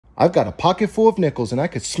I've got a pocket full of nickels and I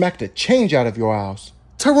could smack the change out of your house.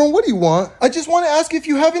 Tyrone, what do you want? I just want to ask if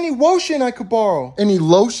you have any lotion I could borrow. Any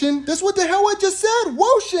lotion? That's what the hell I just said,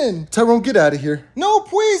 lotion. Tyrone, get out of here. No,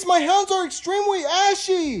 please, my hands are extremely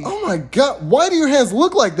ashy. Oh my God, why do your hands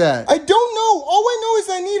look like that? I don't know. All I know is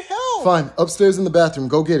I need help. Fine, upstairs in the bathroom,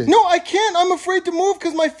 go get it. No, I can't. I'm afraid to move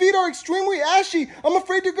because my feet are extremely ashy. I'm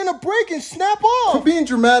afraid they're gonna break and snap off. You're being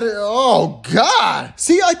dramatic. Oh God.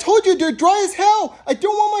 See, I told you they're dry as hell. I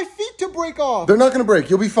don't want my feet to break off. They're not gonna break.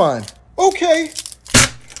 You'll be fine. Okay.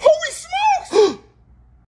 Holy smokes!